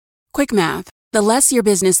Quick math. The less your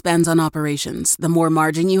business spends on operations, the more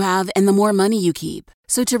margin you have and the more money you keep.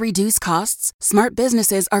 So to reduce costs, smart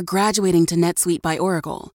businesses are graduating to NetSuite by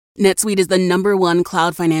Oracle. NetSuite is the #1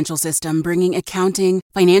 cloud financial system bringing accounting,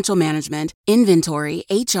 financial management, inventory,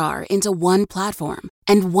 HR into one platform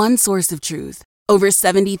and one source of truth. Over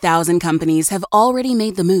 70,000 companies have already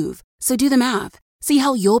made the move. So do the math. See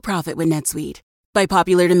how you'll profit with NetSuite. By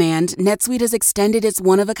popular demand, NetSuite has extended its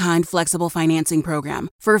one-of-a-kind flexible financing program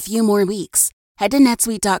for a few more weeks. Head to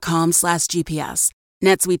netsuite.com/GPS.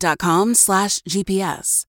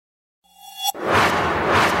 netsuite.com/GPS.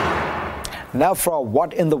 Now for our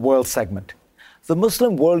What in the World segment. The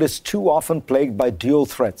Muslim world is too often plagued by dual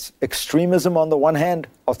threats, extremism on the one hand,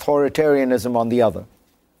 authoritarianism on the other.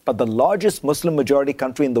 But the largest Muslim majority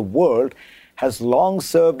country in the world has long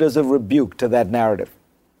served as a rebuke to that narrative.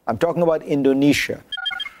 I'm talking about Indonesia,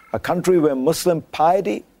 a country where Muslim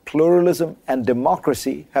piety, pluralism, and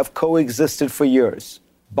democracy have coexisted for years.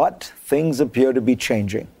 But things appear to be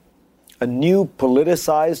changing. A new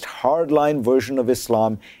politicized, hardline version of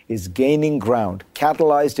Islam is gaining ground,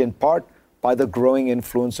 catalyzed in part by the growing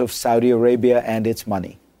influence of Saudi Arabia and its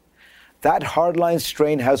money. That hardline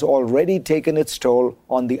strain has already taken its toll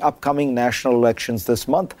on the upcoming national elections this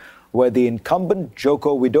month, where the incumbent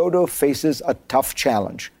Joko Widodo faces a tough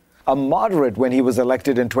challenge. A moderate when he was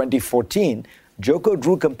elected in 2014, Joko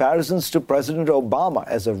drew comparisons to President Obama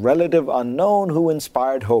as a relative unknown who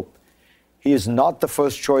inspired hope. He is not the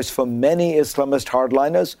first choice for many Islamist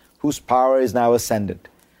hardliners whose power is now ascendant.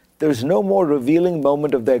 There is no more revealing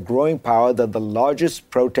moment of their growing power than the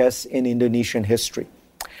largest protests in Indonesian history.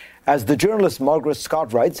 As the journalist Margaret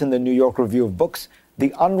Scott writes in the New York Review of Books,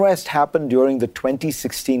 the unrest happened during the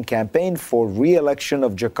 2016 campaign for re-election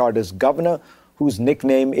of Jakarta's governor, whose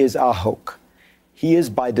nickname is Ahok. He is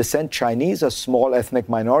by descent Chinese, a small ethnic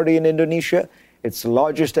minority in Indonesia. Its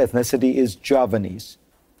largest ethnicity is Javanese.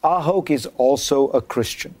 Ahok is also a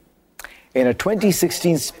Christian. In a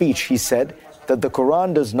 2016 speech, he said that the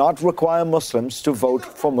Quran does not require Muslims to vote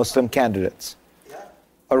for Muslim candidates.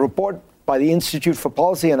 A report by the Institute for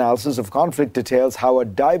Policy Analysis of Conflict details how a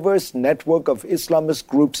diverse network of Islamist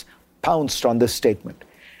groups pounced on this statement.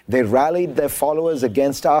 They rallied their followers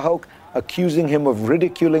against Ahok, accusing him of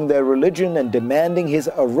ridiculing their religion and demanding his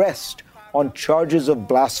arrest on charges of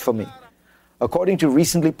blasphemy. According to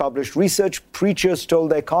recently published research, preachers told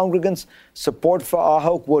their congregants support for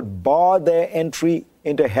Ahok would bar their entry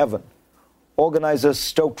into heaven. Organizers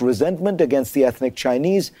stoked resentment against the ethnic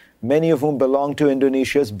Chinese, many of whom belong to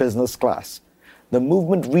Indonesia's business class. The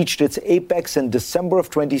movement reached its apex in December of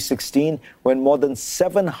 2016 when more than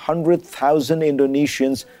 700,000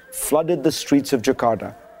 Indonesians flooded the streets of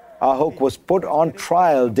Jakarta. Ahok was put on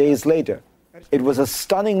trial days later. It was a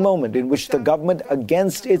stunning moment in which the government,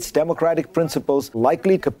 against its democratic principles,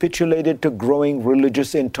 likely capitulated to growing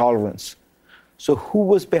religious intolerance. So who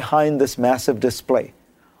was behind this massive display?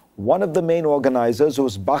 One of the main organizers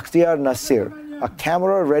was Bakhtiar Nasir, a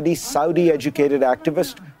camera-ready Saudi-educated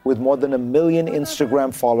activist with more than 1 million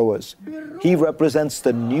Instagram followers. He represents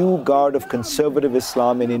the new guard of conservative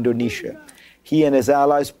Islam in Indonesia. He and his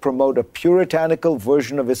allies promote a puritanical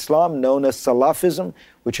version of Islam known as Salafism,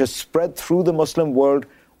 which has spread through the Muslim world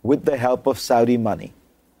with the help of Saudi money.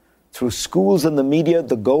 Through schools and the media,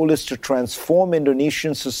 the goal is to transform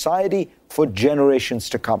Indonesian society for generations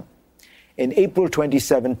to come. In April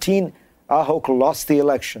 2017, Ahok lost the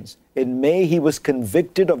elections. In May, he was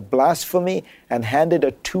convicted of blasphemy and handed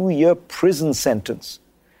a 2-year prison sentence.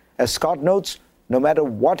 As Scott notes, no matter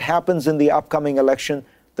what happens in the upcoming election,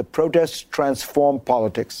 the protests transform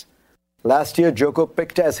politics. Last year, Joko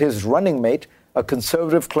picked as his running mate a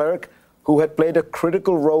conservative cleric who had played a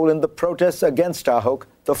critical role in the protests against Ahok,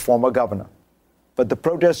 the former governor. But the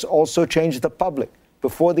protests also changed the public.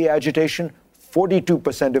 Before the agitation,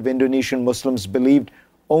 42% of Indonesian Muslims believed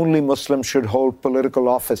only Muslims should hold political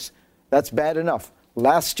office. That's bad enough.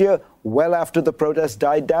 Last year, well after the protests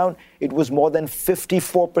died down, it was more than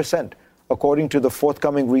 54%, according to the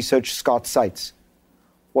forthcoming research Scott cites.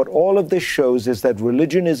 What all of this shows is that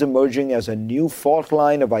religion is emerging as a new fault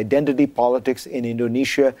line of identity politics in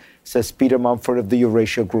Indonesia, says Peter Mumford of the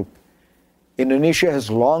Eurasia Group. Indonesia has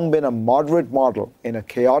long been a moderate model in a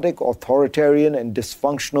chaotic, authoritarian, and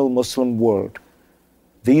dysfunctional Muslim world.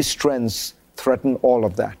 These trends threaten all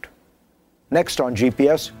of that. Next on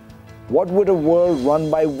GPS, what would a world run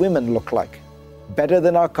by women look like? Better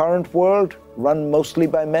than our current world, run mostly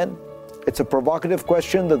by men? It's a provocative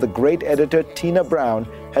question that the great editor Tina Brown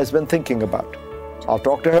has been thinking about. I'll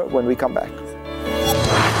talk to her when we come back.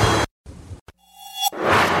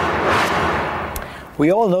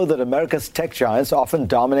 We all know that America's tech giants often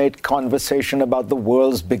dominate conversation about the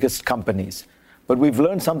world's biggest companies. But we've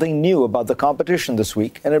learned something new about the competition this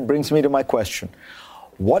week, and it brings me to my question.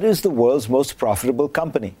 What is the world's most profitable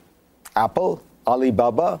company? Apple,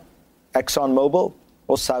 Alibaba, ExxonMobil,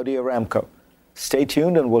 or Saudi Aramco? Stay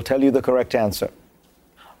tuned and we'll tell you the correct answer.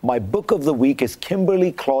 My book of the week is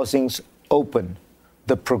Kimberly Clausing's Open,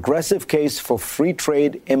 The Progressive Case for Free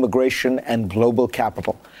Trade, Immigration, and Global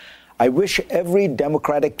Capital. I wish every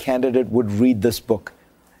Democratic candidate would read this book.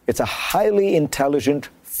 It's a highly intelligent,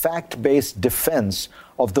 fact-based defense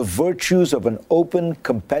of the virtues of an open,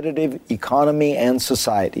 competitive economy and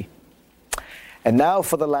society. And now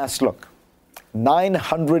for the last look.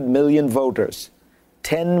 900 million voters,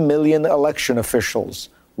 10 million election officials,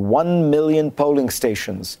 1 million polling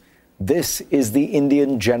stations. This is the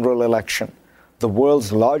Indian general election, the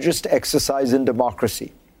world's largest exercise in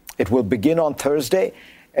democracy. It will begin on Thursday,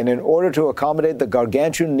 and in order to accommodate the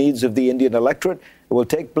gargantuan needs of the Indian electorate, it will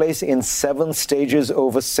take place in 7 stages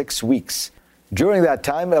over 6 weeks. During that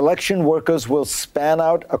time, election workers will span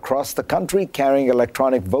out across the country, carrying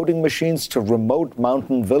electronic voting machines to remote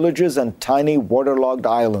mountain villages and tiny waterlogged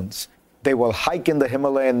islands. They will hike in the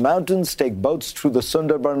Himalayan mountains, take boats through the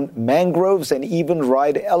Sundarban mangroves, and even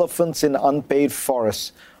ride elephants in unpaved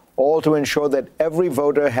forests, all to ensure that every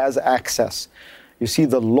voter has access. You see,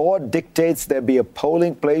 the law dictates there be a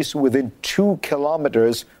polling place within 2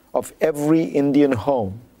 kilometers of every Indian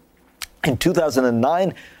home. In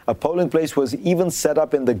 2009, a polling place was even set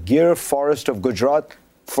up in the Gir forest of Gujarat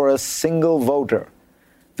for a single voter.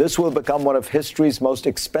 This will become one of history's most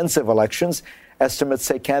expensive elections. Estimates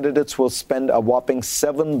say candidates will spend a whopping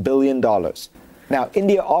 $7 billion. Now,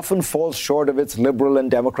 India often falls short of its liberal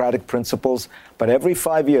and democratic principles, but every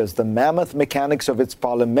 5 years, the mammoth mechanics of its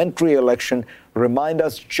parliamentary election remind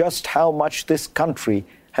us just how much this country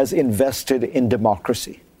has invested in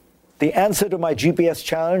democracy. The answer to my GPS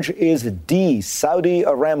challenge is D, Saudi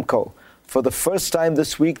Aramco. For the first time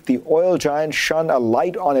this week, the oil giant shone a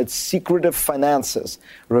light on its secretive finances,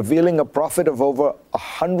 revealing a profit of over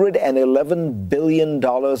 $111 billion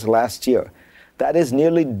last year. That is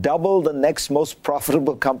nearly double the next most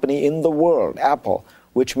profitable company in the world, Apple,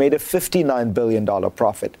 which made a $59 billion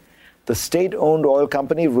profit. The state-owned oil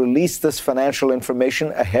company released this financial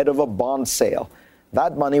information ahead of a bond sale.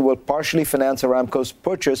 That money will partially finance Aramco's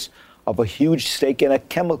purchase of a huge stake in a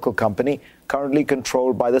chemical company currently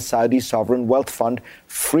controlled by the Saudi Sovereign Wealth Fund,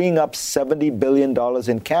 freeing up $70 billion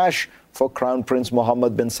in cash for Crown Prince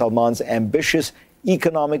Mohammed bin Salman's ambitious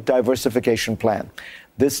economic diversification plan.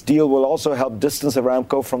 This deal will also help distance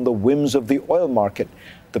Aramco from the whims of the oil market.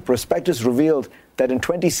 The prospectus revealed that in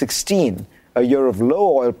 2016, a year of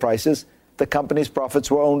low oil prices, the company's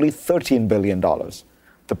profits were only $13 billion.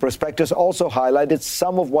 The prospectus also highlighted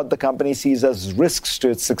some of what the company sees as risks to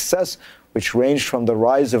its success, which ranged from the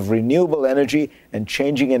rise of renewable energy and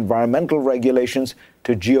changing environmental regulations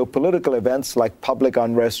to geopolitical events like public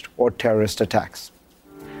unrest or terrorist attacks.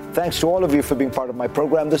 Thanks to all of you for being part of my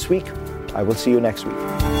program this week. I will see you next week.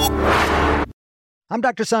 I'm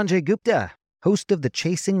Dr. Sanjay Gupta, host of the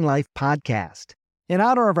Chasing Life podcast. In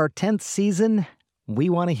honor of our 10th season, we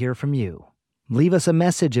want to hear from you. Leave us a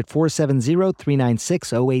message at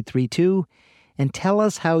 470-396-0832 and tell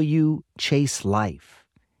us how you chase life.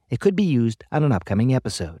 It could be used on an upcoming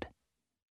episode.